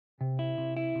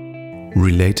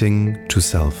Relating to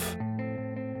Self,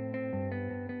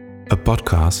 a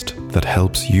podcast that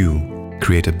helps you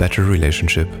create a better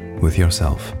relationship with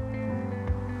yourself.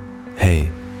 Hey,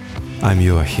 I'm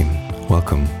Joachim.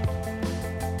 Welcome.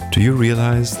 Do you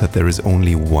realize that there is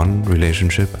only one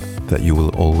relationship that you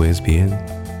will always be in?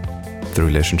 The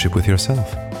relationship with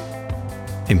yourself.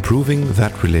 Improving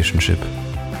that relationship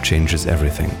changes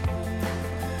everything.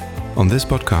 On this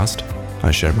podcast,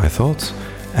 I share my thoughts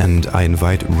and I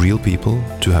invite real people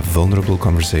to have vulnerable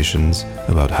conversations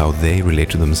about how they relate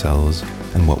to themselves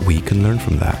and what we can learn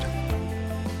from that.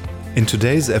 In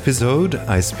today's episode,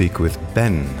 I speak with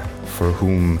Ben, for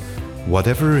whom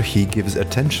whatever he gives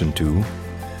attention to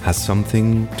has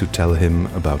something to tell him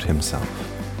about himself.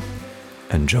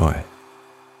 Enjoy.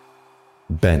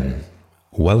 Ben,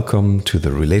 welcome to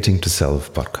the Relating to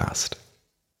Self podcast.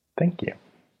 Thank you.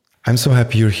 I'm so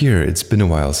happy you're here. It's been a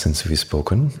while since we've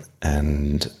spoken,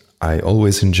 and I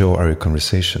always enjoy our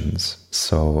conversations.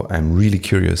 So I'm really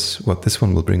curious what this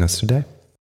one will bring us today.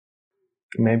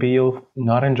 Maybe you'll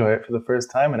not enjoy it for the first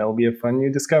time, and it will be a fun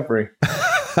new discovery.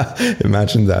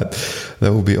 Imagine that.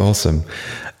 That would be awesome.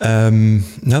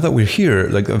 Now that we're here,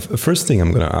 the first thing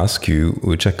I'm going to ask you,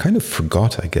 which I kind of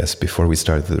forgot, I guess, before we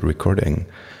started the recording,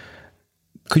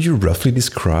 could you roughly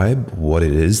describe what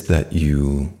it is that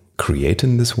you create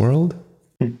in this world?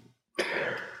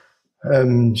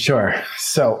 Sure.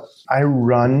 So I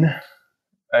run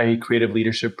a creative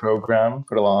leadership program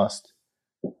for the last,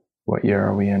 what year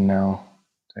are we in now?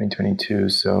 2022.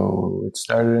 So it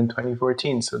started in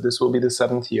 2014. So this will be the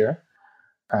 7th year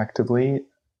actively.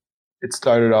 It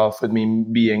started off with me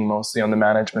being mostly on the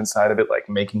management side of it, like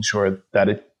making sure that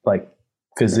it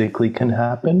physically can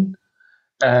happen.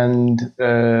 And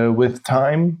with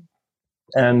time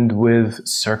and with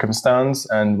circumstance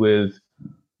and with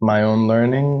my own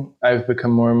learning, I've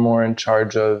become more and more in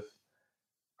charge of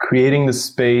creating the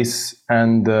space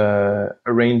and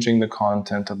arranging the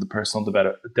content of the personal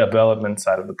development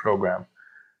side of the program.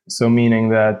 So meaning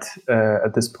that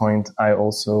at this point, I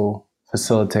also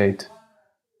facilitate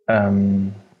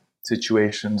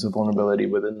situations of vulnerability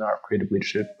within our creative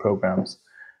leadership programs.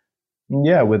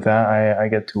 Yeah, with that, I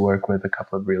get to work with a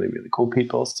couple of really, really cool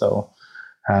people. So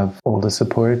have all the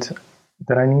support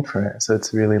that I need for it. So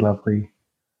it's a really lovely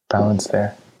balance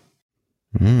there.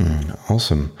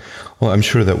 Awesome. Well, I'm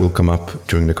sure that will come up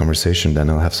during the conversation.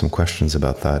 Then I'll have some questions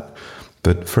about that.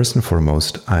 But first and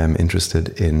foremost, I am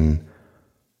interested in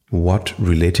what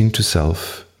relating to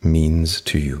self means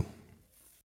to you.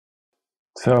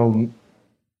 So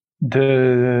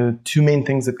the two main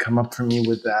things that come up for me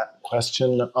with that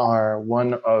question are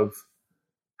one of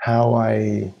how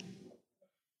I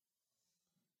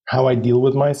deal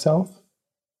with myself,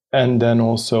 and then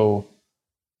also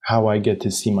how I get to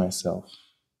see myself.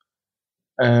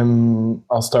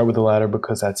 I'll start with the latter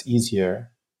because that's easier.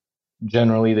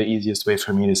 Generally, the easiest way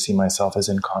for me to see myself is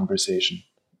in conversation.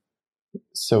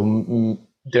 So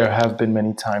there have been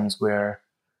many times where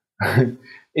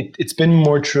it's been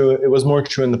more true. It was more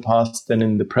true in the past than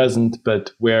in the present,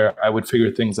 but where I would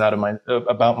figure things out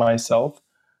about myself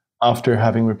after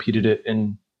having repeated it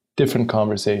in different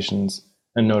conversations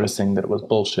and noticing that it was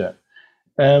bullshit.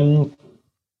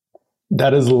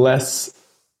 That is less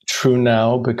true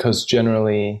now because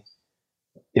generally,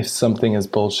 if something is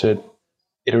bullshit,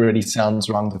 it already sounds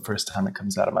wrong the first time it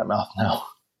comes out of my mouth now.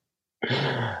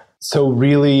 So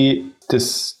really,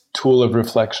 this tool of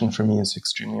reflection for me is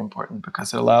extremely important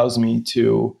because it allows me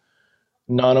to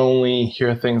not only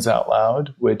hear things out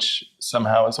loud, which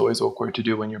somehow is always awkward to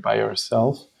do when you're by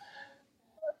yourself,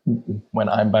 when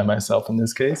I'm by myself in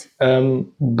this case,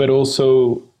 but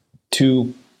also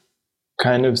to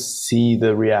kind of see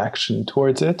the reaction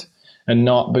towards it, and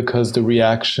not because the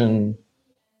reaction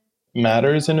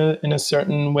matters in a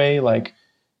certain way. Like,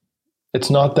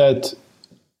 it's not that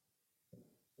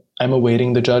I'm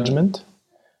awaiting the judgment,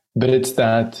 but it's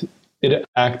that it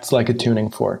acts like a tuning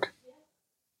fork,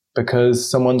 because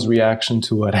someone's reaction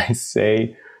to what I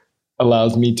say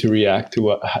allows me to react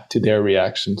to their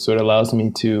reaction. So it allows me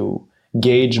to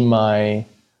gauge my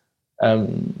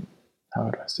how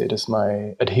do I say this?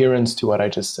 My adherence to what I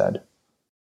just said.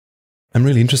 I'm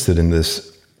really interested in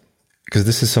this because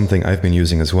this is something I've been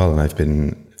using as well. And I've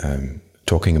been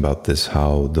talking about this,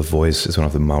 how the voice is one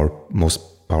of the most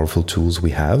powerful tools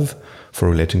we have for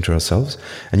relating to ourselves.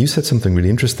 And you said something really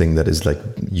interesting, that is like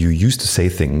you used to say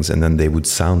things and then they would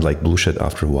sound like bullshit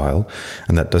after a while,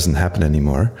 and that doesn't happen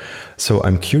anymore. So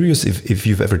I'm curious if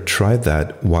you've ever tried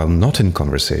that while not in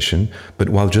conversation, but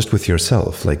while just with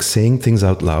yourself, like saying things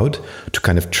out loud to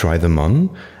kind of try them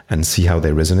on and see how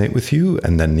they resonate with you,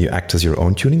 and then you act as your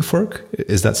own tuning fork.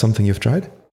 Is that something you've tried?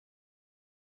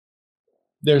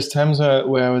 There's times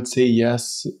where I would say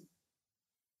yes,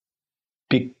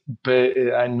 but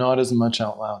I'm not as much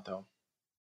out loud though.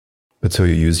 But so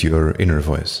you use your inner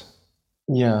voice.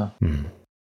 Yeah.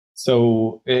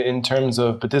 So in terms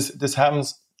of, but this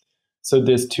happens. So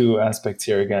there's two aspects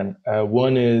here again.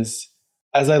 One is,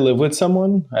 as I live with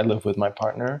someone, I live with my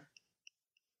partner.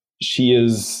 She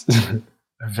is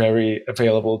a very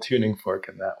available tuning fork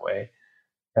in that way,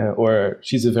 or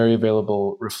she's a very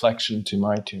available reflection to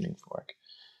my tuning fork.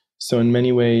 So in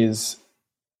many ways,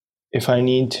 if I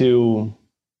need to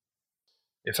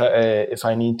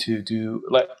do,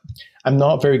 like, I'm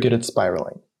not very good at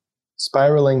spiraling.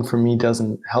 Spiraling for me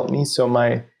doesn't help me. So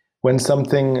when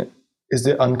something is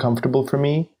uncomfortable for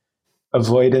me,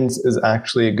 avoidance is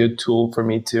actually a good tool for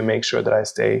me to make sure that I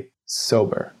stay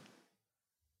sober.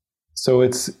 So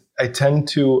I tend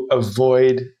to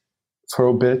avoid for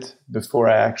a bit before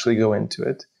I actually go into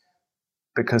it,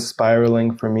 because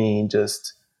spiraling for me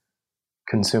just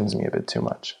consumes me a bit too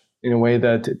much in a way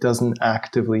that it doesn't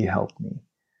actively help me,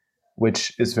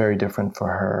 which is very different for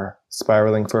her.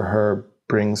 Spiraling for her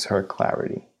brings her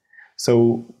clarity.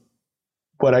 So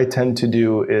what I tend to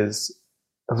do is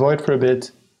avoid for a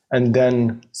bit and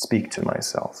then speak to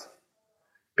myself.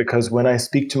 Because when I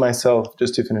speak to myself,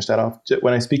 just to finish that off,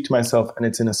 when I speak to myself and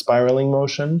it's in a spiraling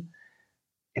motion,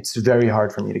 it's very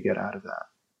hard for me to get out of that.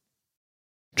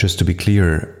 Just to be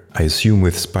clear, I assume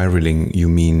with spiraling, you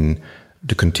mean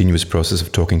the continuous process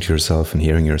of talking to yourself and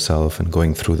hearing yourself and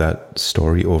going through that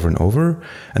story over and over.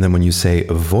 And then when you say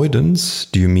avoidance,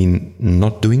 do you mean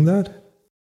not doing that?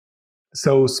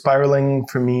 So spiraling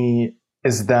for me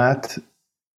is that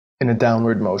in a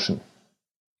downward motion,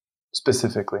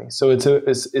 specifically. So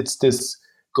it's this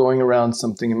going around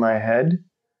something in my head,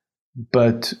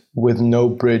 but with no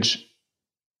bridge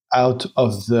out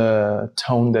of the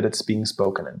tone that it's being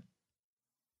spoken in.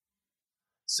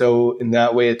 So in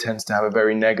that way, it tends to have a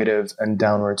very negative and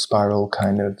downward spiral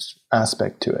kind of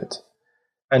aspect to it.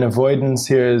 And avoidance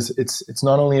here is, it's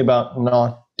not only about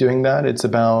not doing that, it's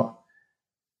about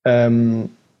my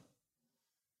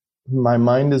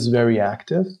mind is very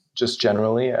active, just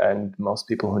generally, and most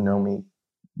people who know me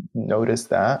notice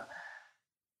that.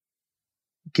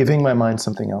 Giving my mind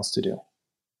something else to do.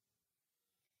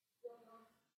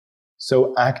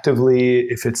 So actively,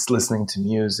 if it's listening to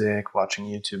music, watching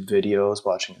YouTube videos,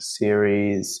 watching a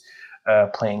series,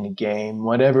 playing a game,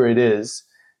 whatever it is,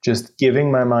 just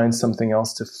giving my mind something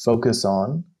else to focus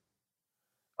on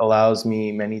allows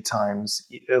me many times,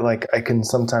 like I can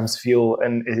sometimes feel,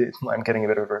 and I'm getting a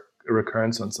bit of a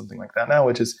recurrence on something like that now,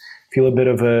 which is feel a bit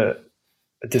of a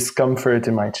discomfort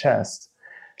in my chest.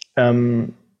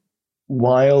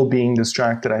 While being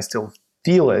distracted, I still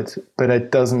feel it, but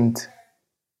it doesn't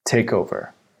take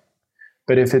over.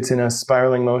 But if it's in a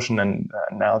spiraling motion, and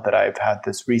now that I've had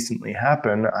this recently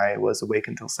happen, I was awake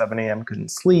until 7 a.m., couldn't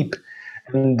sleep.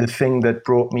 And the thing that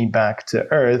brought me back to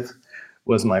earth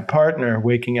was my partner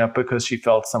waking up because she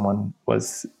felt someone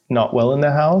was not well in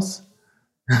the house.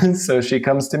 So she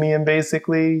comes to me and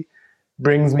basically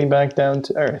brings me back down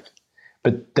to earth.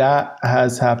 But that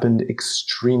has happened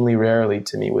extremely rarely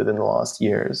to me within the last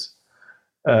years.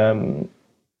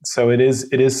 So it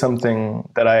is something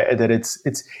that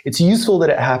it's useful that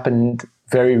it happened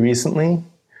very recently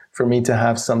for me to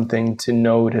have something to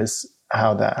notice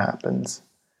how that happens,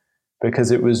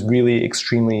 because it was really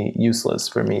extremely useless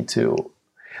for me to,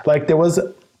 like, there was,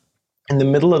 in the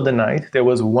middle of the night, there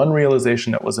was one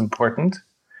realization that was important,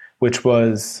 which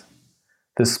was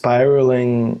the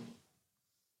spiraling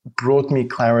brought me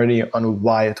clarity on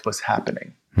why it was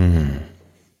happening. Mm-hmm.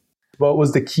 What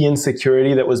was the key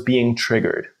insecurity that was being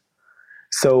triggered?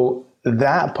 So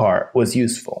that part was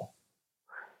useful,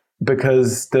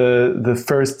 because the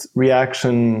first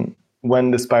reaction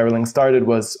when the spiraling started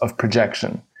was of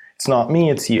projection. It's not me,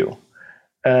 it's you.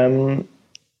 And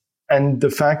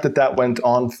the fact that went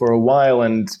on for a while,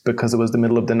 and because it was the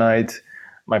middle of the night,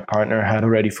 my partner had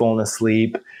already fallen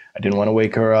asleep. I didn't want to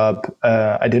wake her up.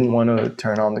 I didn't want to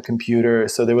turn on the computer.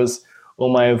 So there was,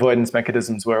 all my avoidance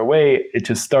mechanisms were away. It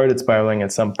just started spiraling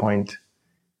at some point.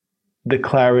 The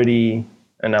clarity,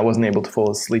 and I wasn't able to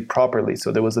fall asleep properly.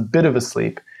 So there was a bit of a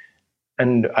sleep.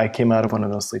 And I came out of one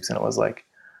of those sleeps and it was like,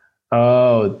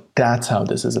 oh, that's how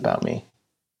this is about me.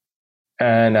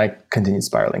 And I continued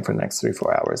spiraling for the next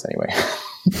 3-4 hours anyway.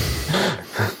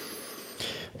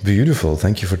 Beautiful.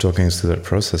 Thank you for talking us through that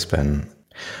process, Ben.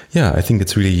 Yeah, I think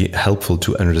it's really helpful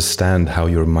to understand how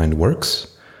your mind works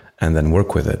and then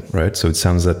work with it, right? So it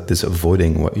sounds that this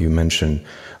avoiding what you mentioned,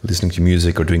 listening to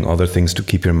music or doing other things to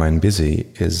keep your mind busy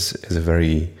is a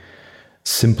very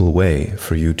simple way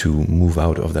for you to move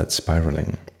out of that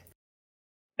spiraling.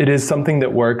 It is something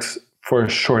that works for a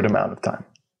short amount of time.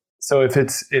 So if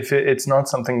it's not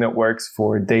something that works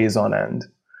for days on end,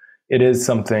 it is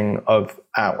something of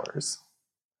hours.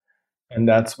 And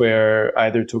that's where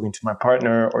either talking to my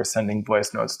partner or sending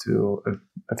voice notes to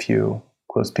a few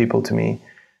close people to me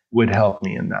would help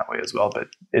me in that way as well. But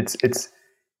it's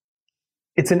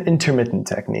an intermittent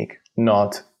technique,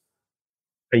 not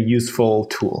a useful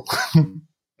tool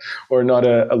or not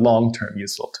a long-term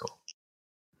useful tool.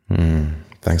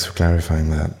 Thanks for clarifying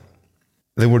that.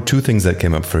 There were two things that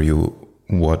came up for you,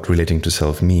 what relating to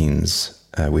self means.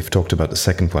 We've talked about the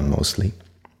second one mostly,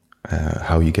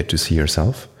 how you get to see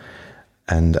yourself.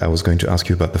 And I was going to ask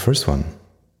you about the first one,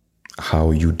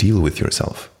 how you deal with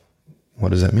yourself. What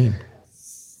does that mean?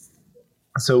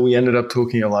 So we ended up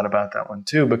talking a lot about that one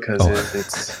too, because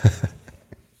it's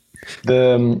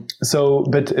so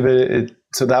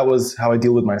that was how I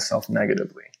deal with myself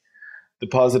negatively. The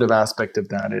positive aspect of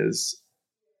that is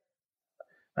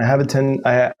I have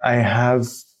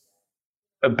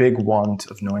a big want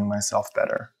of knowing myself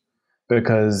better,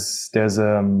 because there's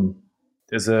a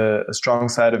strong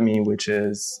side of me, which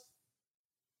is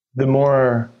the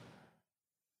more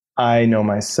I know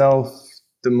myself,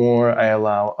 the more I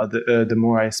allow the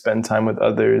more I spend time with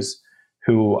others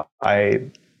who I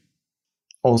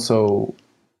also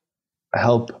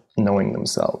help knowing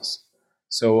themselves.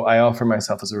 So I offer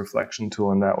myself as a reflection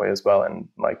tool in that way as well, and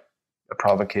like a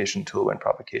provocation tool when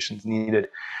provocation's needed.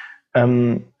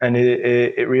 And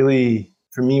it really,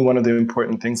 for me, one of the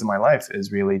important things in my life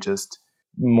is really just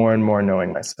more and more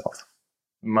knowing myself,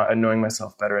 knowing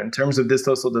myself better. In terms of this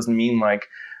also doesn't mean like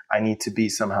I need to be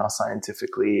somehow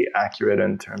scientifically accurate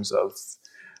in terms of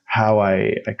how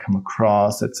I come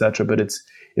across, etc. But it's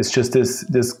just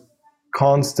this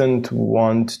constant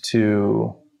want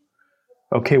to,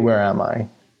 okay, where am I?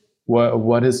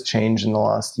 What has changed in the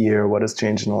last year? What has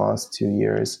changed in the last 2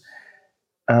 years?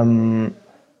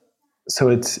 So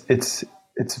it's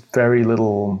very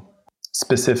little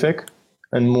specific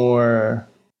and more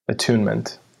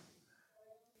attunement.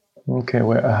 Okay,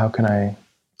 how can I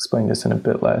explain this in a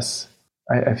bit less?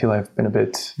 I feel I've been a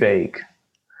bit vague.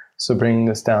 So bringing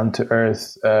this down to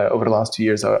earth, over the last 2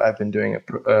 years, I've been doing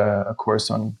a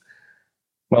course on,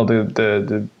 well,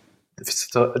 the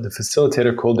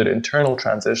facilitator called it internal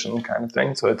transition kind of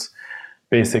thing. So it's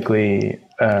basically,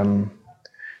 and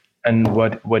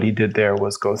what he did there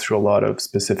was go through a lot of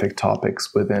specific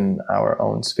topics within our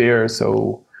own sphere.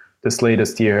 So this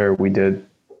latest year we did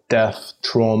death,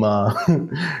 trauma,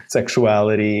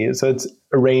 sexuality. So it's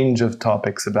a range of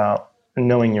topics about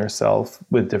knowing yourself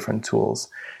with different tools.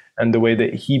 And the way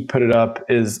that he put it up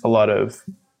is a lot of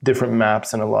different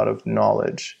maps and a lot of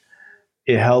knowledge.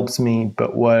 It helps me,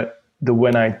 but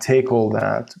when I take all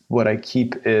that, what I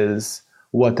keep is,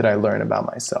 what did I learn about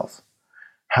myself?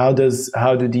 How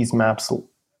do these maps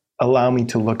allow me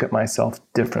to look at myself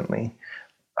differently?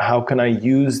 How can I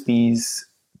use these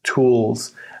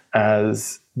tools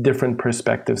as different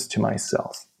perspectives to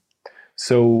myself?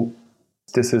 So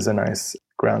this is a nice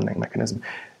grounding mechanism.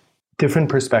 Different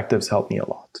perspectives help me a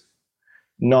lot.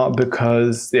 Not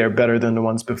because they're better than the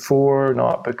ones before,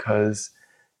 not because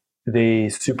they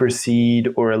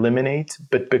supersede or eliminate,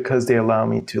 but because they allow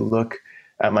me to look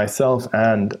at myself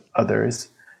and others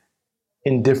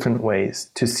in different ways,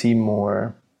 to see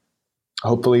more,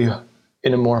 hopefully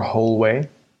in a more whole way,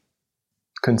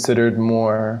 considered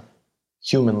more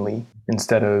humanly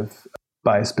instead of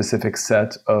by a specific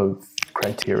set of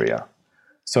criteria.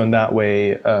 So in that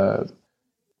way,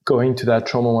 going to that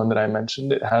trauma one that I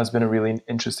mentioned, it has been a really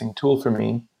interesting tool for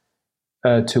me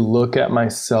to look at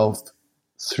myself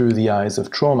through the eyes of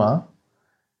trauma,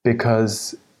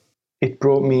 because it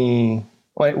brought me,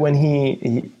 like when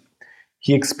he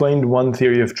explained one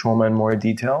theory of trauma in more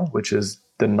detail, which is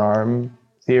the NARM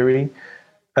theory,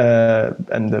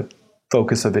 and the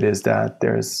focus of it is that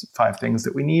there's 5 things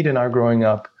that we need in our growing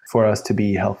up for us to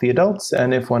be healthy adults,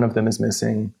 and if one of them is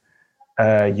missing,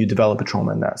 you develop a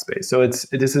trauma in that space. So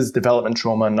this is development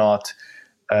trauma, not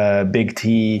big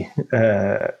T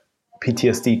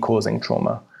PTSD causing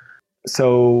trauma.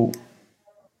 So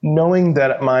knowing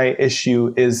that my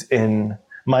issue is in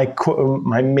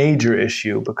my major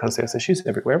issue, because there's issues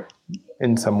everywhere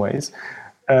in some ways,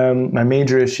 my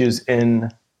major issues in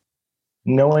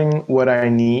knowing what I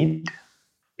need,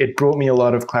 it brought me a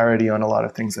lot of clarity on a lot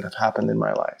of things that have happened in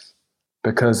my life.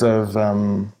 Because of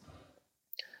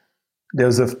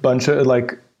there's a bunch of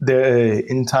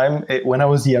when I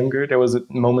was younger, there was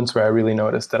moments where I really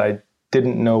noticed that I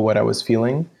didn't know what I was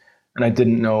feeling, and I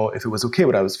didn't know if it was okay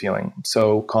what I was feeling.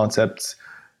 So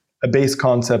base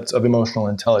concepts of emotional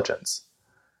intelligence.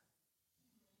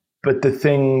 But the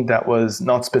thing that was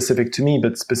not specific to me,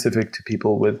 but specific to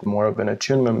people with more of an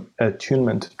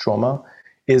attunement trauma,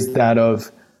 is that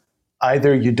of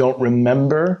either you don't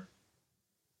remember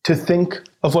to think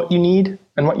of what you need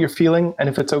and what you're feeling and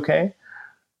if it's okay,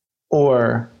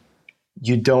 or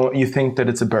you think that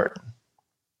it's a burden.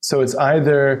 So it's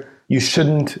either you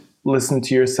shouldn't listen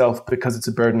to yourself because it's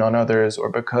a burden on others, or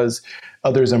because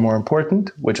others are more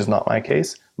important, which is not my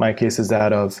case. My case is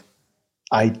that of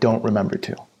I don't remember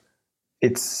to.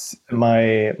 It's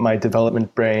my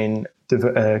development brain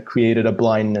created a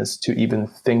blindness to even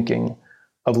thinking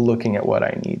of looking at what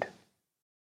I need.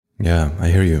 Yeah, I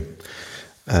hear you.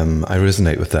 I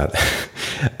resonate with that.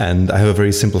 And I have a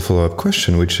very simple follow-up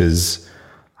question, which is,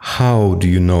 how do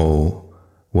you know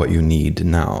what you need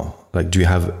now? Like, do you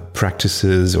have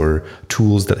practices or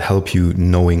tools that help you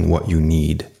knowing what you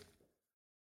need?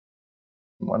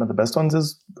 One of the best ones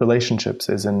is relationships,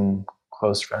 is in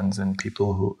close friends, and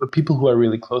people who are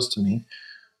really close to me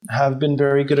have been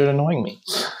very good at annoying me.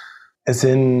 As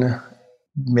in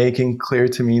making clear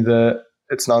to me that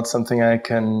it's not something I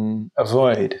can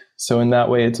avoid. So in that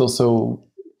way, it's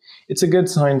a good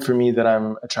sign for me that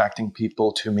I'm attracting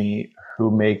people to me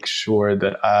who make sure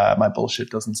that my bullshit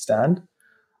doesn't stand.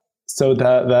 So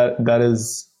that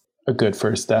is a good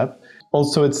first step.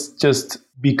 Also, it's just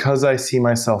because I see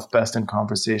myself best in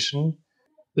conversation.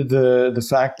 The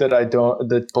fact that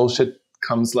that bullshit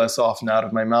comes less often out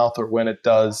of my mouth, or when it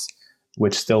does,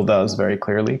 which still does very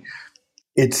clearly,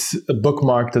 it's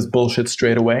bookmarked as bullshit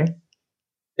straight away.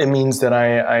 It means that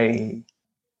I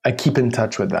keep in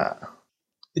touch with that.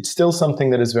 It's still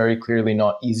something that is very clearly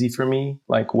not easy for me.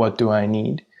 Like, what do I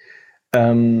need?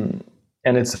 And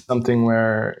it's something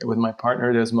where with my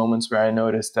partner, there's moments where I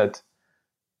notice that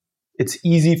it's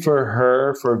easy for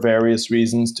her, for various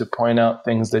reasons, to point out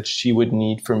things that she would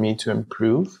need for me to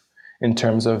improve in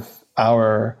terms of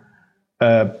our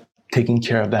taking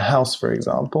care of the house, for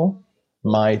example,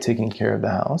 my taking care of the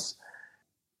house.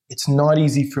 It's not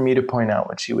easy for me to point out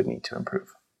what she would need to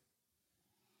improve.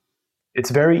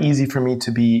 It's very easy for me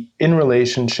to be in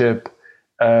relationship,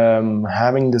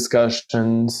 having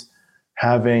discussions,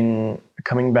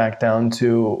 coming back down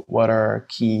to what are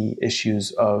key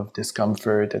issues of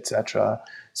discomfort, etc.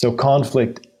 So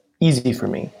conflict, easy for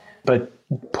me. But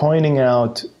pointing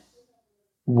out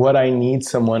what I need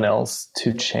someone else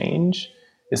to change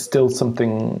is still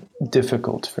something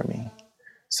difficult for me.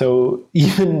 So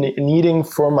even needing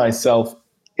for myself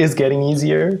is getting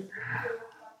easier.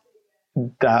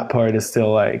 That part is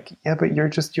still like, yeah, but you're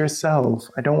just yourself.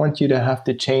 I don't want you to have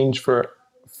to change for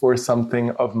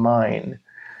something of mine.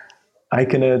 I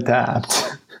can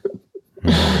adapt.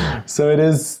 So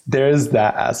there's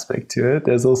that aspect to it.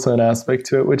 There's also an aspect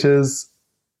to it, which is,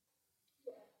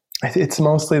 it's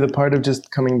mostly the part of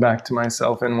just coming back to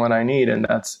myself and what I need. And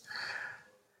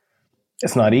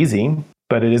it's not easy,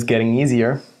 but it is getting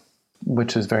easier,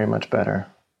 which is very much better.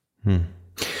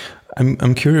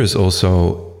 I'm curious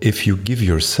also if you give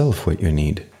yourself what you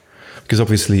need. Because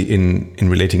obviously in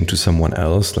relating to someone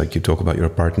else, like you talk about your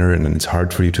partner, and then it's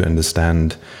hard for you to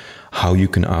understand how you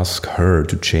can ask her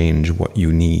to change what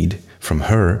you need from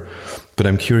her. But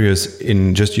I'm curious,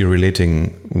 in just you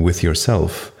relating with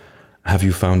yourself, have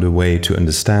you found a way to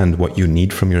understand what you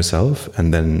need from yourself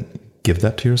and then give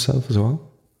that to yourself as well?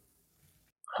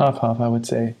 Half, I would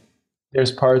say.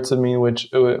 There's parts of me which,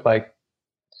 like,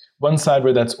 one side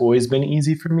where that's always been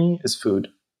easy for me is food.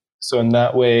 So in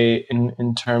that way,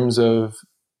 in terms of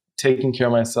taking care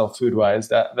of myself food-wise,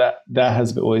 that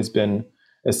has always been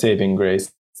a saving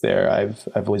grace there.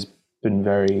 I've always been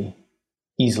very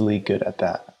easily good at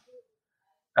that.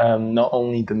 Not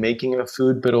only the making of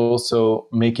food, but also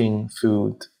making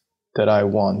food that I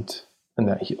want and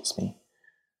that heals me.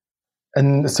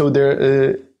 And so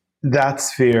that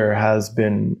sphere has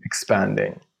been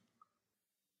expanding.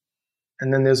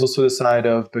 And then there's also the side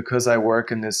of, because I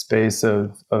work in this space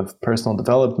of personal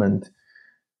development,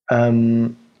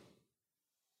 what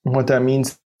that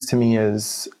means to me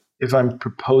is, if I'm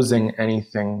proposing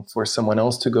anything for someone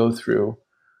else to go through,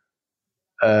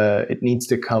 it needs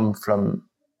to come from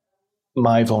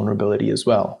my vulnerability as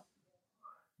well.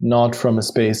 Not from a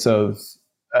space of,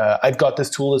 I've got this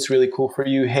tool that's really cool for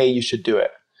you, hey, you should do it.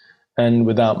 And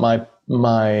without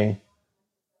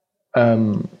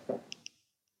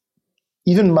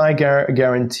even my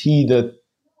guarantee that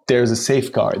there's a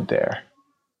safeguard there.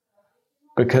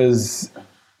 Because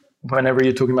whenever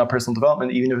you're talking about personal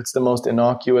development, even if it's the most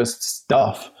innocuous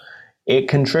stuff, it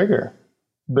can trigger.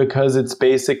 Because it's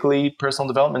basically, personal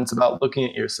development is about looking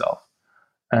at yourself.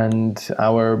 And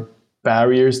our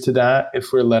barriers to that,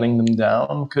 if we're letting them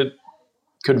down, could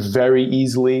could very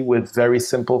easily, with very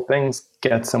simple things,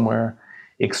 get somewhere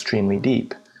extremely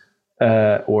deep,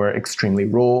 or extremely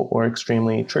raw, or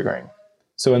extremely triggering.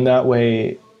 So in that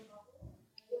way,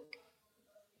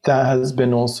 that has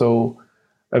been also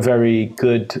a very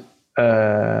good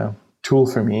tool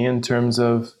for me in terms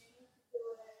of,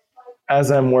 as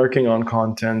I'm working on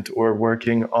content or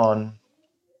working on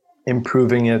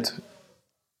improving it,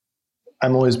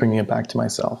 I'm always bringing it back to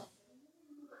myself.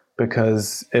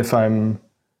 Because if I'm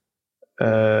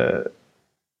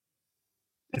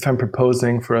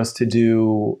proposing for us to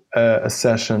do a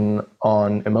session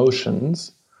on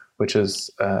emotions, which is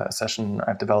a session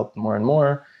I've developed more and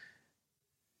more,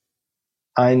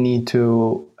 I need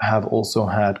to have also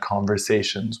had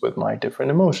conversations with my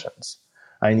different emotions.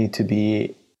 I need to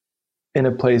be in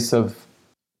a place of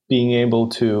being able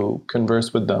to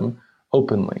converse with them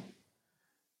openly,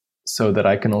 so that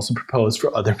I can also propose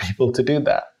for other people to do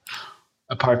that.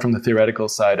 Apart from the theoretical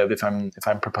side of if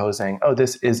I'm proposing, oh,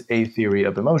 this is a theory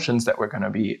of emotions that we're going to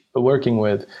be working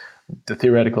with, the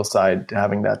theoretical side,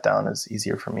 having that down is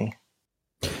easier for me.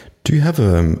 Do you have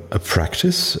a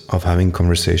practice of having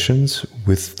conversations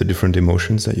with the different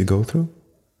emotions that you go through?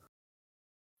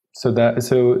 So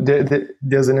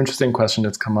there's an interesting question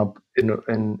that's come up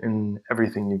in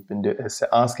everything you've been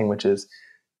asking, which is,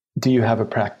 do you have a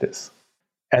practice?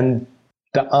 And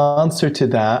the answer to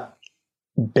that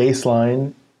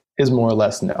baseline is more or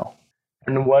less no.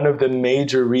 And one of the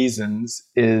major reasons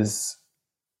is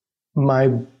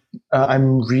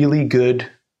I'm really good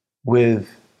with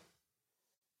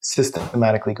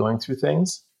systematically going through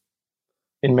things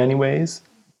in many ways,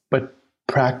 but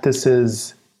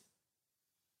practices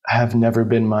have never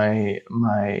been my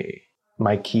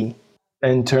key.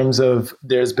 In terms of,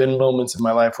 there's been moments in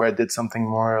my life where I did something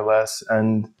more or less,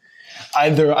 and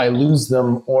either I lose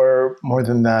them, or more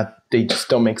than that, they just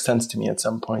don't make sense to me at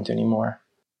some point anymore.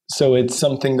 So it's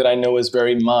something that I know is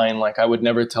very mine. Like, I would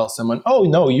never tell someone, oh,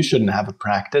 no, you shouldn't have a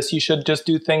practice. You should just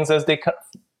do things as they come.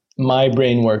 My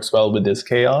brain works well with this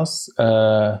chaos.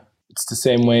 It's the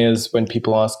same way as when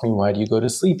people ask me, why do you go to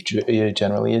sleep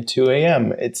generally at 2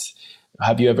 a.m.?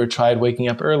 Have you ever tried waking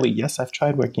up early? Yes, I've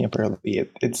tried waking up early.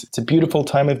 It's a beautiful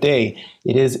time of day.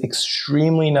 It is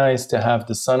extremely nice to have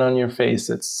the sun on your face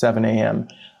at 7 a.m.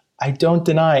 I don't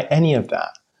deny any of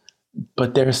that.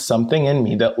 But there's something in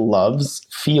me that loves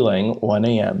feeling 1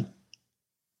 a.m.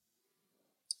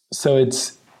 So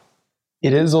it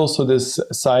is also this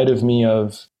side of me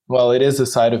it is a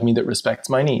side of me that respects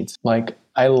my needs. Like,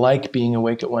 I like being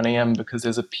awake at 1 a.m. because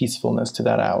there's a peacefulness to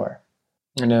that hour.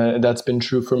 And that's been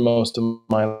true for most of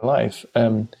my life.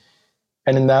 And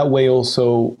in that way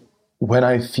also, when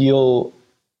I feel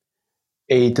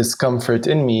a discomfort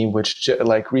in me, which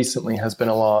like recently has been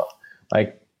a lot,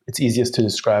 like, it's easiest to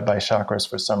describe by chakras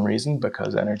for some reason,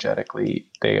 because energetically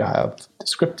they have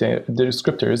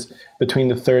descriptors between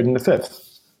the third and the fifth.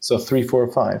 So 3,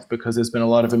 4, 5, because there's been a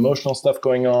lot of emotional stuff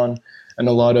going on and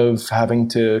a lot of having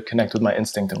to connect with my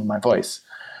instinct and with my voice.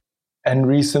 And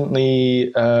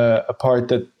recently, a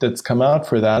part that's come out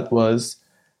for that was,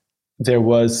 there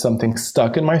was something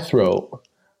stuck in my throat,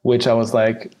 which I was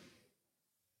like,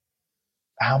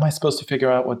 how am I supposed to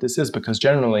figure out what this is? Because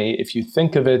generally, if you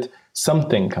think of it,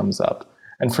 something comes up.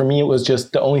 And for me, it was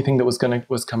just the only thing that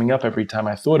was coming up every time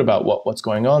I thought about what's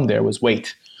going on there was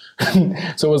weight.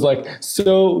 So it was like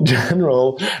so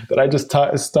general that I just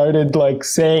started like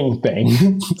saying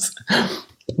things.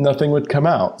 Nothing would come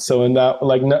out. So in that,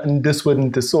 like, this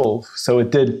wouldn't dissolve. So it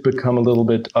did become a little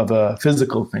bit of a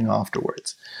physical thing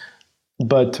afterwards.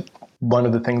 But one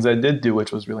of the things I did do,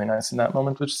 which was really nice in that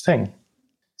moment, was sing.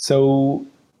 So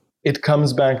it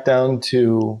comes back down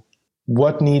to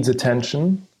what needs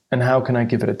attention and how can I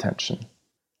give it attention.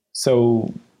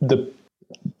 So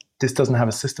this doesn't have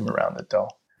a system around it, though.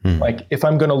 Like, if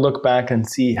I'm going to look back and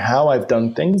see how I've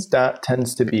done things, that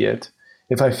tends to be it.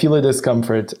 If I feel a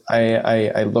discomfort,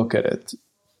 I look at it,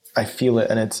 I feel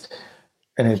it, and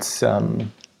it's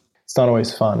not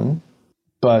always fun,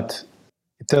 but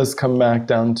it does come back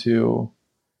down to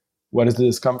what is the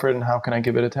discomfort and how can I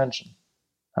give it attention?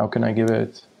 How can I give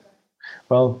it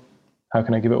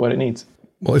what it needs?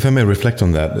 Well, if I may reflect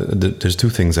on that, there's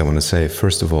two things I want to say.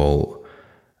 First of all,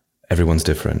 everyone's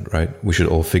different, right? We should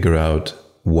all figure out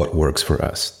what works for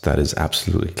us. That is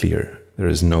absolutely clear. There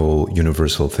is no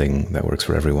universal thing that works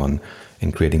for everyone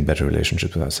in creating better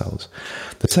relationships with ourselves.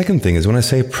 The second thing is, when I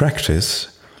say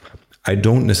practice, I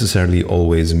don't necessarily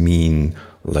always mean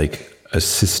like a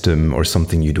system or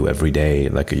something you do every day,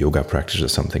 like a yoga practice or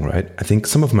something, right? I think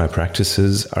some of my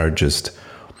practices are just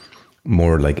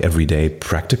more like everyday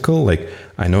practical. Like,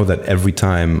 I know that every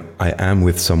time I am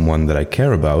with someone that I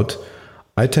care about,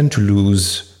 I tend to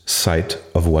lose sight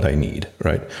of what I need,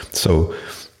 right? So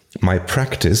my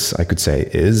practice, I could say,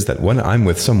 is that when I'm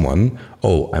with someone,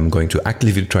 I'm going to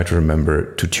actively try to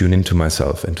remember to tune into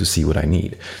myself and to see what I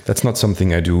need. That's not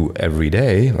something I do every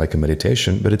day, like a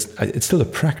meditation, but it's still a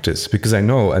practice, because I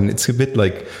know, and it's a bit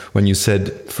like when you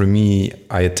said, for me,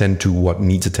 I attend to what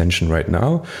needs attention right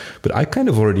now, but I kind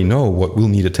of already know what will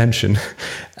need attention.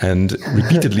 And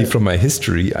repeatedly from my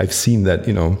history, I've seen that,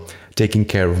 taking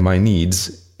care of my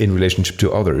needs in relationship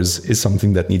to others is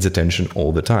something that needs attention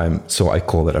all the time. So I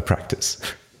call that a practice.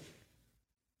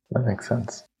 That makes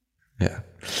sense. Yeah.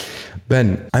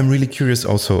 Ben, I'm really curious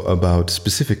also about,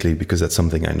 specifically, because that's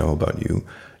something I know about you,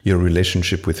 your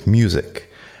relationship with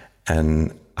music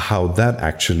and how that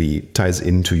actually ties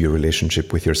into your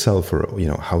relationship with yourself, or,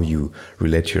 how you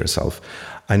relate to yourself.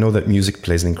 I know that music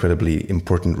plays an incredibly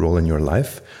important role in your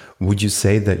life. Would you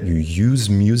say that you use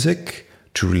music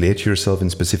to relate to yourself in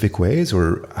specific ways,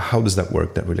 or how does that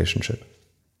work, that relationship?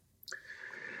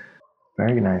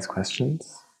 Very nice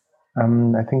questions.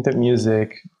 I think that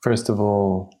music, first of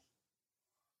all,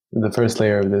 the first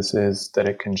layer of this is that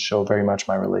it can show very much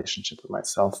my relationship with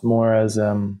myself, more as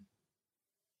the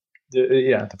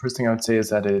first thing I would say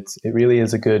is that it really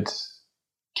is a good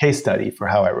case study for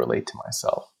how I relate to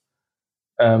myself.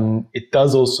 It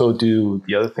does also do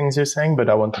the other things you're saying, but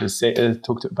I wanted to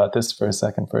talk about this for a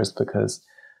second first, because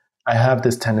I have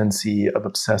this tendency of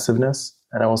obsessiveness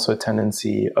and also a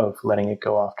tendency of letting it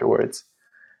go afterwards.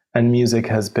 And music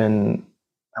has been,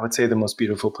 I would say, the most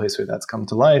beautiful place where that's come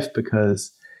to life,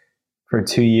 because for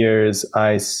 2 years,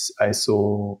 I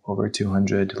saw over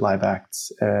 200 live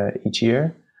acts each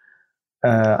year.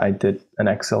 I did an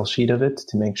Excel sheet of it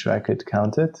to make sure I could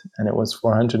count it, and it was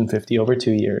 450 over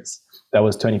 2 years. That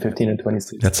was 2015 and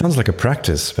 2016. That sounds like a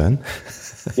practice, Ben.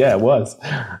 Yeah, it was.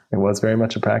 It was very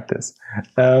much a practice.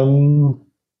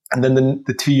 And then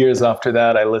the 2 years after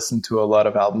that, I listened to a lot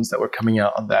of albums that were coming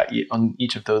out on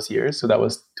each of those years. So that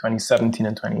was 2017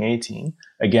 and 2018.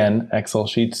 Again, Excel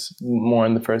sheets more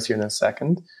in the first year than the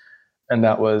second. And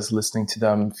that was listening to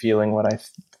them, feeling what I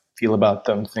feel about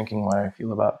them, thinking what I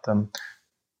feel about them,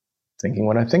 thinking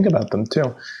what I think about them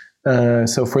too.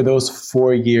 So for those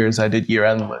 4 years, I did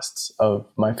year-end lists of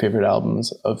my favorite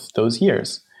albums of those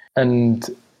years. And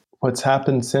what's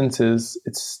happened since is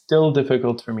it's still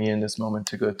difficult for me in this moment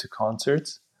to go to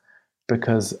concerts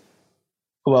because,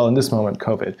 well, in this moment,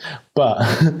 COVID, but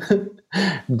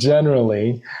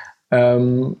generally,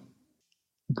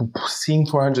 seeing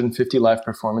 450 live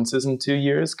performances in 2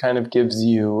 years kind of gives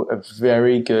you a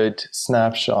very good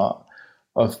snapshot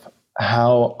of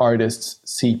how artists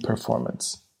see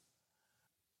performance.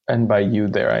 And by you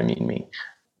there, I mean me.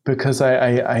 Because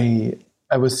I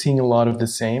was seeing a lot of the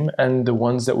same, and the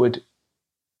ones that would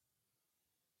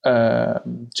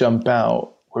jump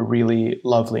out were really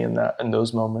lovely in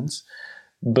those moments.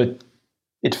 But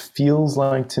it feels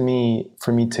like to me,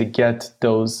 for me to get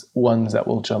those ones that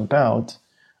will jump out,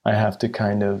 I have to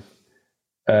kind of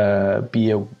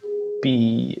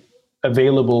be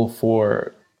available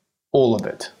for all of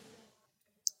it.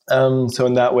 So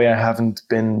in that way, I haven't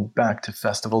been back to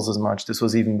festivals as much. This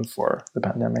was even before the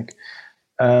pandemic.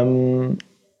 And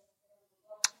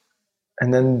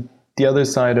then the other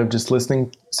side of just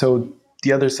listening. So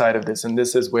the other side of this, and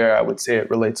this is where I would say it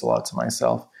relates a lot to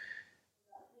myself.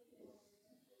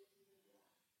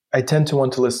 I tend to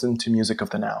want to listen to music of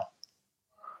the now.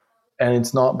 And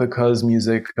it's not because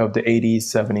music of the 80s,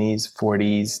 70s,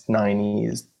 40s,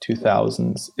 90s,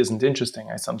 2000s isn't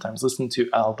interesting. I sometimes listen to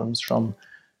albums from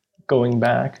going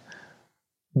back.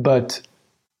 But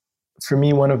for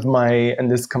me, one of my, and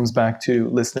this comes back to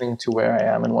listening to where I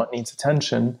am and what needs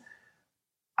attention,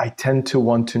 I tend to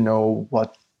want to know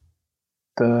what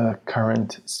the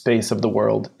current space of the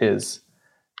world is.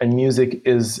 And music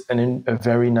is a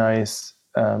very nice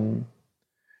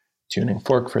tuning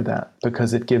fork for that,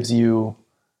 because it gives you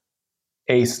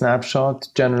a snapshot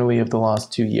generally of the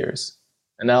last 2 years.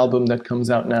 An album that comes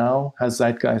out now has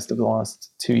zeitgeist of the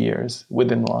last 2 years,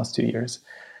 within the last 2 years.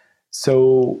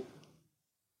 So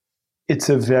it's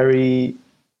a very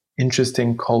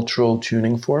interesting cultural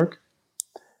tuning fork,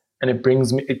 and it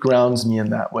grounds me in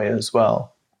that way as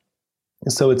well.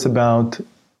 So it's about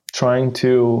trying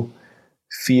to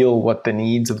feel what the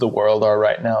needs of the world are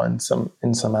right now in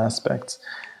some aspects.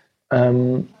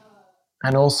 And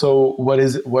also what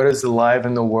is alive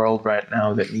in the world right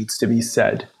now that needs to be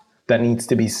said, that needs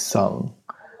to be sung,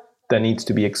 that needs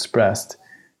to be expressed.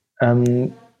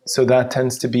 So that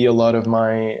tends to be a lot of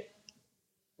my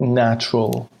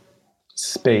natural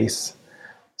space.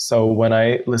 So when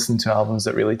I listen to albums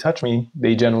that really touch me,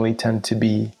 they generally tend to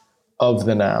be of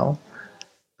the now.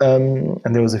 And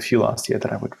there was a few last year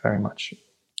that I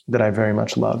very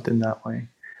much loved in that way.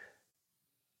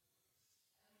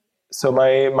 So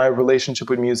my relationship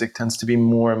with music tends to be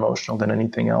more emotional than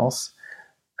anything else.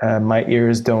 My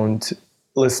ears don't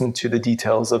listen to the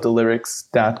details of the lyrics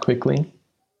that quickly,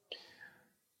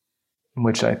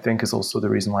 which I think is also the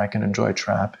reason why I can enjoy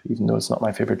trap, even though it's not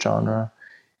my favorite genre.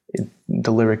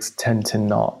 The lyrics tend to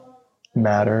not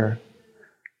matter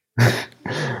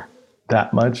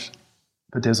that much.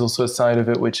 But there's also a side of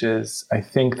it, which is I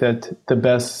think that the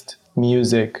best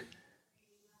music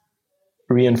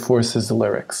reinforces the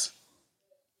lyrics.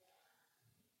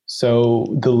 So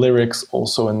the lyrics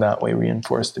also in that way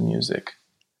reinforce the music.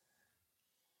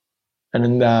 And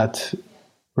in that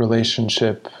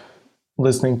relationship,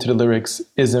 listening to the lyrics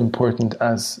is important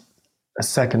as a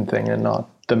second thing and not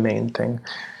the main thing.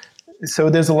 So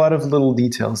there's a lot of little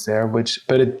details there, but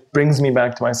it brings me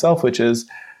back to myself, which is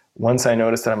once I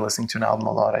notice that I'm listening to an album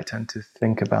a lot, I tend to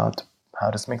think about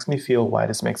how this makes me feel, why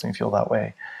this makes me feel that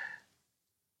way,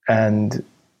 and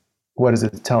what is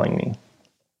it telling me?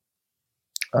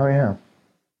 Oh yeah.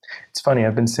 It's funny,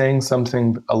 I've been saying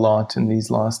something a lot in these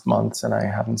last months and I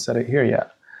haven't said it here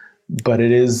yet, but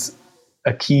it is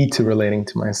a key to relating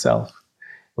to myself,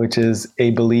 which is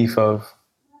a belief of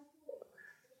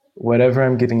whatever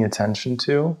I'm giving attention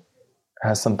to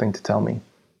has something to tell me.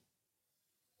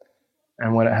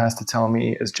 And what it has to tell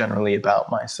me is generally about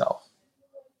myself,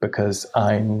 because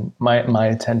my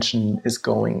attention is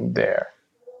going there.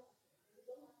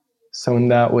 So in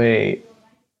that way,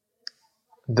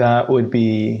 that would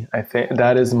be, I think,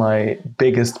 that is my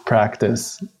biggest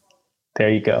practice. There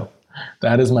you go.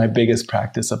 That is my biggest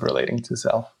practice of relating to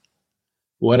self.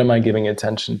 What am I giving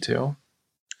attention to?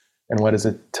 And what is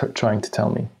it trying to tell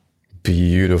me?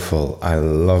 Beautiful. I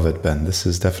love it, Ben. This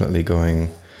is definitely going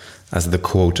as the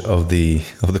quote of the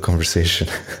conversation.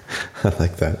 I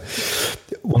like that.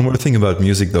 One more thing about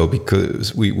music, though,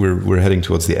 because we're heading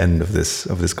towards the end of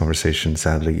this conversation.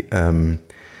 Sadly, I'm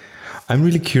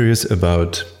really curious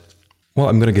about. Well,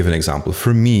 I'm going to give an example.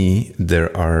 For me,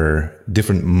 there are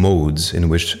different modes in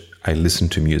which I listen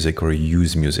to music or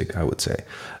use music. I would say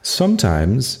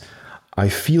sometimes I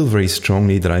feel very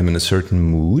strongly that I'm in a certain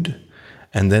mood,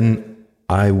 and then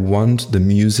I want the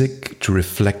music to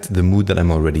reflect the mood that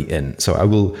I'm already in. So I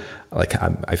will,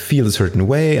 I feel a certain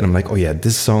way and I'm like, oh yeah,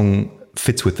 this song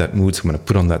fits with that mood. So I'm going to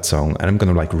put on that song and I'm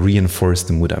going to reinforce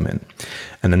the mood I'm in.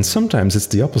 And then sometimes it's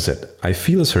the opposite. I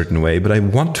feel a certain way, but I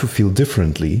want to feel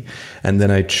differently. And then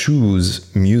I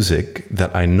choose music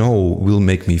that I know will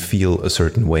make me feel a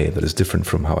certain way that is different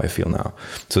from how I feel now.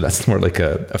 So that's more like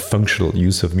a functional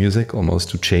use of music, almost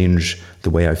to change the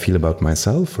way I feel about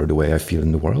myself or the way I feel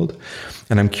in the world.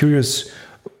 And I'm curious,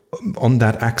 on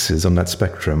that axis, on that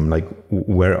spectrum,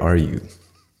 where are you?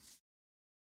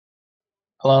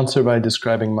 I'll answer by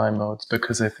describing my modes,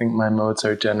 because I think my modes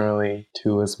are generally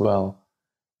two as well.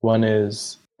 One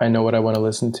is, I know what I want to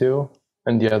listen to,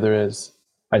 and the other is,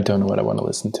 I don't know what I want to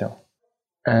listen to.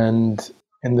 And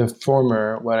in the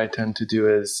former, what I tend to do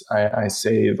is I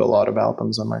save a lot of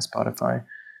albums on my Spotify.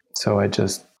 So I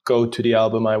just go to the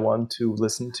album I want to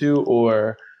listen to,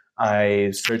 or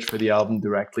I search for the album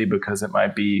directly because it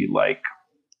might be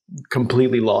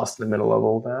completely lost in the middle of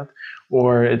all that.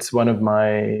 Or it's one of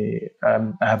my,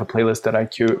 I have a playlist that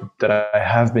I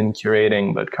have been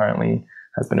curating, but currently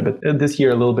has been this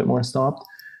year a little bit more stopped.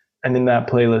 And in that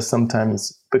playlist,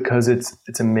 sometimes because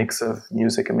it's a mix of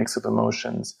music, a mix of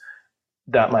emotions,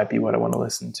 that might be what I want to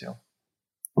listen to.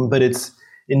 But it's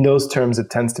in those terms, it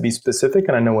tends to be specific,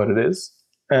 and I know what it is.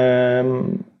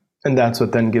 And that's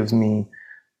what then gives me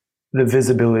the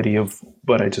visibility of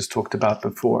what I just talked about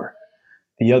before.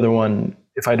 The other one,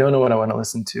 if I don't know what I want to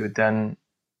listen to, then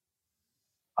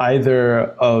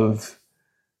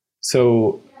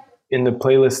so in the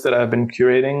playlist that I've been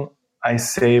curating, I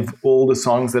save all the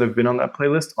songs that have been on that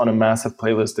playlist on a massive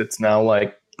playlist. It's now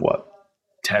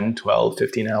 10, 12,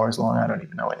 15 hours long. I don't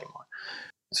even know anymore.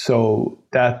 So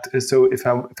if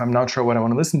I'm not sure what I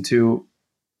want to listen to,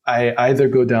 I either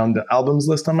go down the albums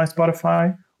list on my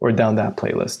Spotify or down that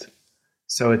playlist.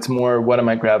 So it's more, what am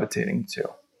I gravitating to?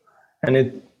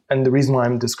 And the reason why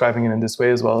I'm describing it in this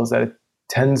way as well is that it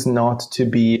tends not to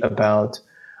be about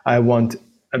I want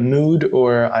a mood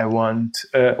or I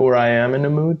am in a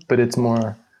mood, but it's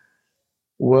more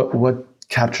what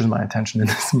captures my attention in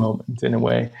this moment in a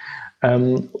way.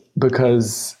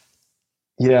 Because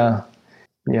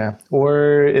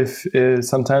or if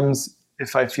sometimes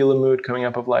if I feel a mood coming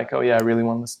up of oh yeah, I really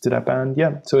want to listen to that band.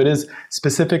 Yeah. So it is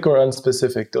specific or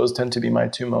unspecific. Those tend to be my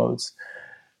two modes.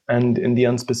 And in the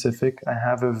unspecific, I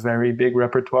have a very big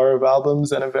repertoire of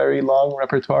albums and a very long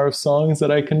repertoire of songs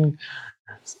that I can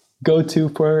go-to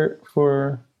for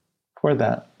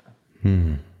that.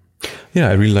 Yeah,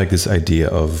 I really like this idea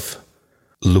of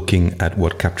looking at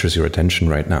what captures your attention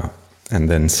right now and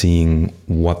then seeing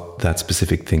what that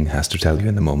specific thing has to tell you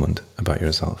in the moment about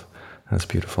yourself. That's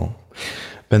beautiful.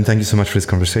 Ben, thank you so much for this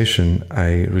conversation.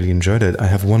 I really enjoyed it. I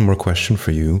have one more question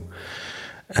for you,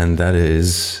 and that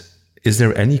is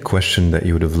there any question that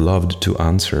you would have loved to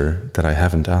answer that I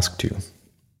haven't asked you?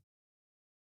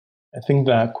 I think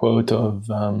that quote of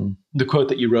the quote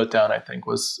that you wrote down, I think,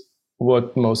 was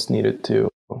what most needed to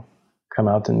come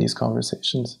out in this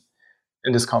conversation,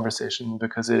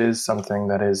 because it is something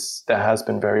that has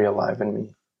been very alive in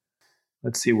me.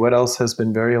 Let's see, what else has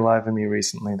been very alive in me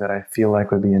recently that I feel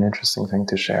like would be an interesting thing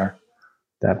to share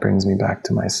that brings me back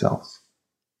to myself.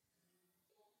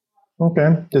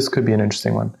 Okay, this could be an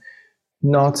interesting one.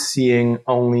 Not seeing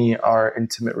only our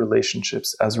intimate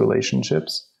relationships as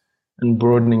relationships and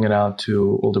broadening it out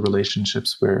to all the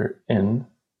relationships we're in,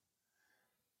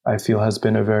 I feel has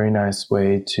been a very nice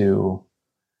way to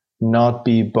not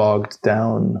be bogged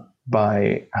down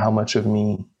by how much of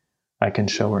me I can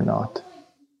show or not.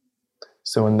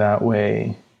 So in that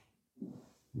way,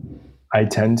 I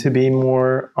tend to be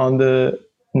more on the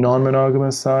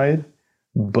non-monogamous side,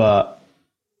 but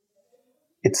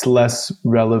it's less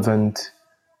relevant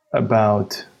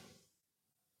about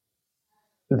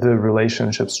the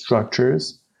relationship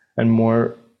structures and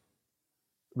more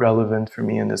relevant for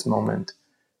me in this moment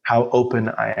how open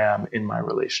I am in my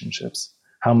relationships,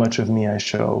 how much of me I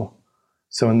show.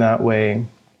 So in that way,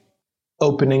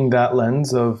 opening that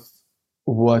lens of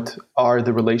what are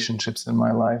the relationships in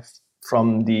my life,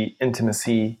 from the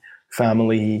intimacy,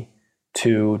 family,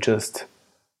 to just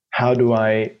how do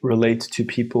I relate to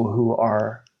people who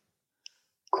are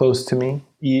close to me.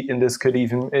 And this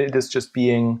just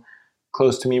being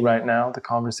close to me right now, the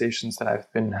conversations that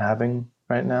I've been having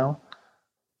right now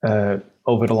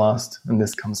over the last, and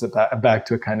this comes back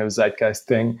to a kind of zeitgeist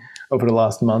thing, over the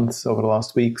last months, over the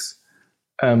last weeks.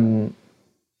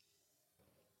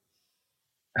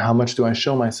 How much do I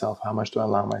show myself? How much do I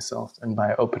allow myself? And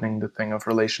by opening the thing of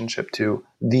relationship to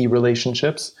the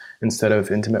relationships instead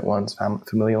of intimate ones,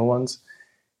 familial ones,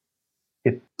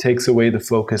 it takes away the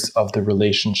focus of the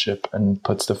relationship and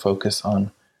puts the focus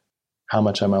on how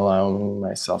much I'm allowing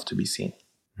myself to be seen.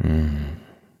 I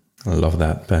love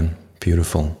that, Ben.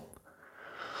 Beautiful.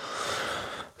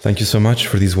 Thank you so much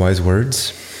for these wise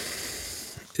words.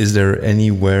 Is there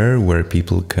anywhere where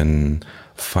people can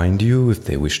find you if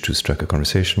they wish to strike a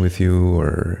conversation with you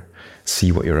or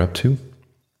see what you're up to?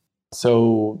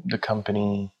 So the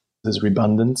company is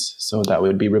Rebundance. So that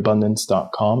would be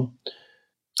rebundance.com.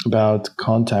 About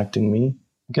contacting me,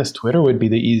 I guess Twitter would be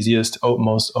the easiest,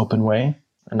 most open way.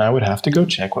 And I would have to go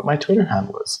check what my Twitter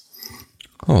handle is.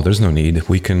 Oh, there's no need.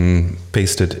 We can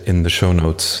paste it in the show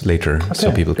notes later,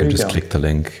 so people can just click the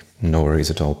link. No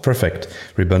worries at all. Perfect.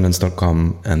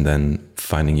 Rebundance.com, and then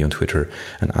finding you on Twitter.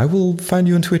 And I will find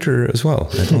you on Twitter as well.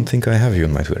 I don't think I have you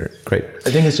on my Twitter. Great.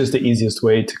 I think it's just the easiest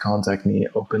way to contact me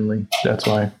openly. That's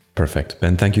why. Perfect.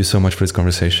 Ben, thank you so much for this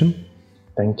conversation.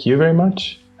 Thank you very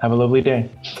much. Have a lovely day.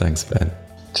 Thanks, Ben.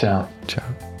 Ciao. Ciao.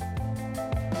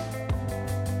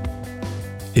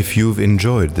 If you've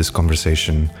enjoyed this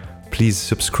conversation, please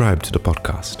subscribe to the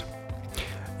podcast.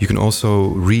 You can also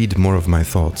read more of my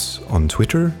thoughts on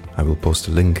Twitter. I will post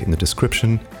a link in the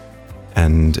description.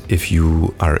 And if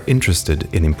you are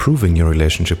interested in improving your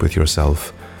relationship with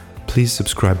yourself, please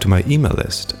subscribe to my email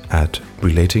list at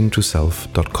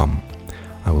relatingtoself.com.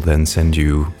 I will then send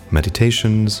you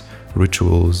meditations,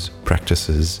 rituals,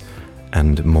 practices,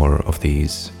 and more of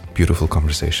these beautiful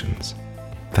conversations.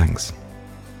 Thanks.